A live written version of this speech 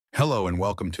Hello and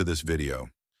welcome to this video.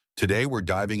 Today we're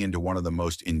diving into one of the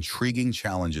most intriguing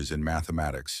challenges in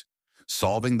mathematics,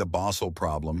 solving the Basel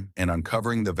problem and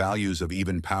uncovering the values of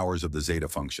even powers of the zeta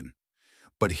function.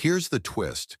 But here's the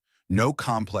twist. No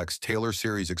complex Taylor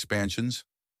series expansions,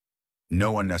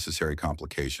 no unnecessary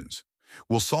complications.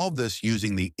 We'll solve this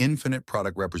using the infinite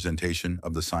product representation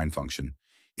of the sine function.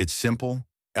 It's simple,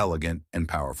 elegant, and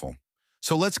powerful.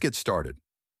 So let's get started.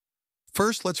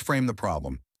 First, let's frame the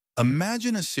problem.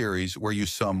 Imagine a series where you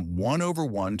sum 1 over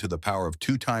 1 to the power of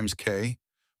 2 times k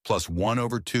plus 1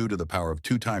 over 2 to the power of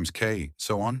 2 times k,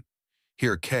 so on.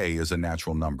 Here, k is a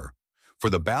natural number. For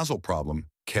the Basel problem,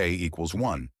 k equals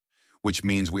 1, which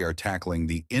means we are tackling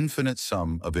the infinite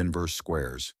sum of inverse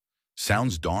squares.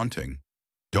 Sounds daunting.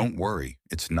 Don't worry,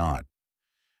 it's not.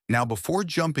 Now, before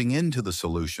jumping into the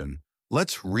solution,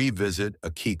 let's revisit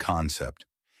a key concept.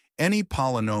 Any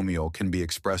polynomial can be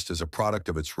expressed as a product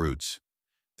of its roots.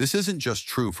 This isn't just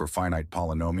true for finite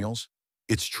polynomials,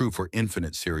 it's true for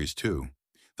infinite series too.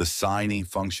 The Sine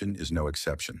function is no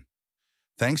exception.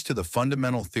 Thanks to the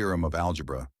fundamental theorem of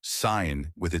algebra,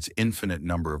 sine, with its infinite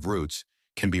number of roots,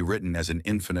 can be written as an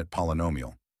infinite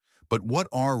polynomial. But what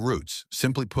are roots?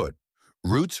 Simply put,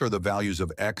 roots are the values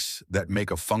of x that make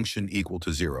a function equal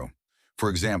to 0. For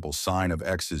example, sine of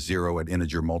x is 0 at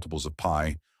integer multiples of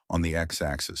pi on the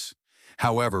x-axis.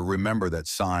 However, remember that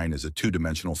sine is a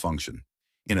two-dimensional function.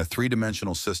 In a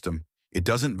three-dimensional system, it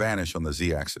doesn't vanish on the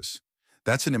z-axis.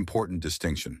 That's an important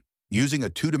distinction. Using a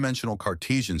two-dimensional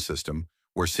Cartesian system,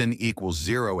 where sin equals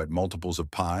 0 at multiples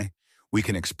of pi, we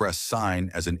can express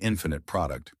sine as an infinite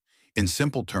product. In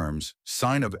simple terms,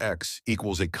 sine of x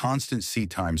equals a constant c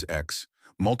times x,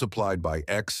 multiplied by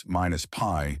x minus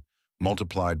pi,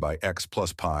 multiplied by x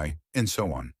plus pi, and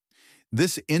so on.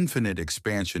 This infinite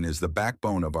expansion is the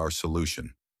backbone of our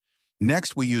solution.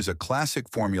 Next, we use a classic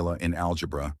formula in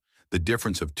algebra, the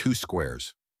difference of two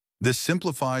squares. This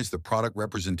simplifies the product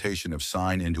representation of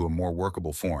sine into a more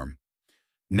workable form.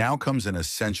 Now comes an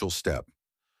essential step,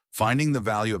 finding the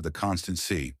value of the constant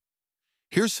c.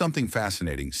 Here's something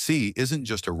fascinating. C isn't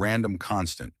just a random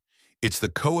constant. It's the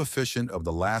coefficient of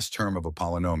the last term of a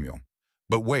polynomial.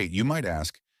 But wait, you might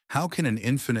ask, how can an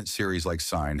infinite series like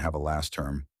sine have a last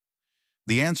term?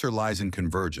 The answer lies in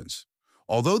convergence.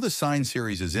 Although the sine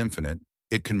series is infinite,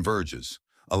 it converges,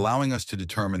 allowing us to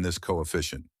determine this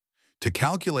coefficient. To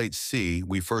calculate c,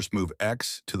 we first move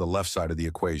x to the left side of the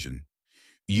equation.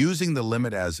 Using the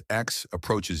limit as x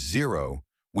approaches 0,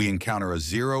 we encounter a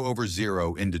 0 over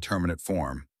 0 indeterminate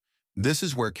form. This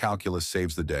is where calculus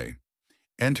saves the day.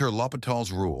 Enter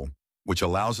L'Hopital's rule, which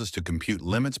allows us to compute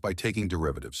limits by taking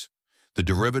derivatives. The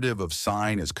derivative of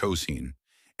sine is cosine,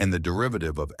 and the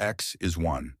derivative of x is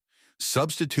 1.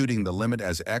 Substituting the limit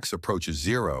as x approaches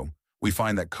 0, we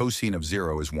find that cosine of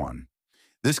 0 is 1.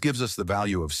 This gives us the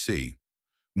value of c.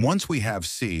 Once we have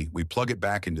c, we plug it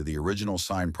back into the original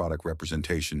sine product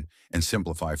representation and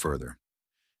simplify further.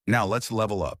 Now let's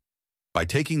level up. By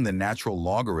taking the natural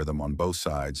logarithm on both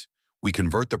sides, we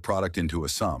convert the product into a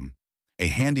sum, a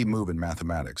handy move in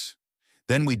mathematics.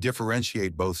 Then we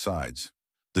differentiate both sides.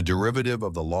 The derivative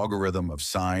of the logarithm of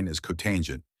sine is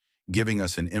cotangent, giving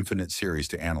us an infinite series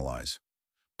to analyze.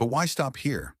 But why stop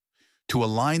here? To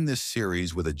align this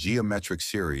series with a geometric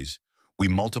series, we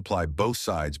multiply both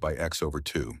sides by x over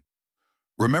 2.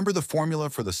 Remember the formula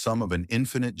for the sum of an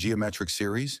infinite geometric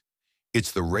series?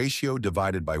 It's the ratio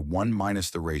divided by 1 minus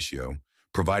the ratio,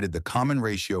 provided the common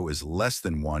ratio is less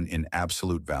than 1 in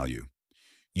absolute value.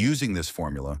 Using this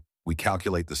formula, we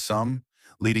calculate the sum,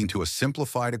 leading to a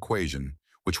simplified equation,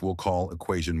 which we'll call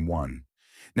equation 1.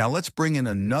 Now let's bring in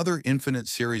another infinite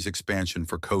series expansion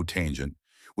for cotangent,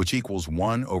 which equals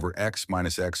 1 over x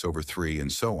minus x over 3,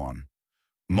 and so on.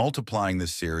 Multiplying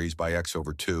this series by x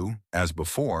over 2, as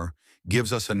before,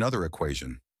 gives us another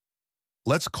equation.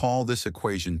 Let's call this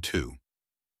equation 2.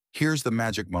 Here's the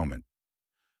magic moment.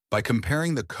 By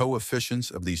comparing the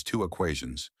coefficients of these two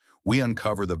equations, we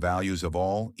uncover the values of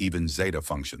all even zeta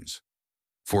functions.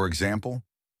 For example,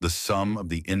 the sum of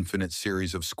the infinite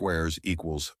series of squares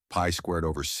equals pi squared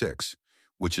over 6,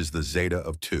 which is the zeta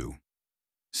of 2.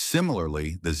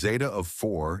 Similarly, the zeta of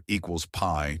 4 equals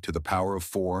pi to the power of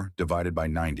 4 divided by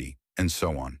 90, and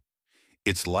so on.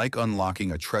 It's like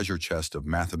unlocking a treasure chest of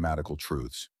mathematical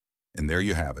truths. And there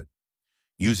you have it.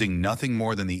 Using nothing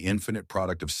more than the infinite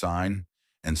product of sine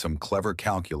and some clever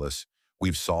calculus,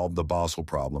 we've solved the Basel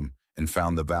problem and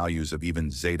found the values of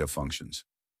even zeta functions.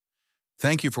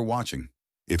 Thank you for watching.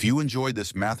 If you enjoyed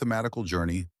this mathematical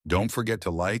journey, don't forget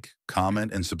to like,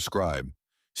 comment, and subscribe.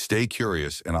 Stay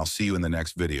curious, and I'll see you in the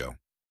next video.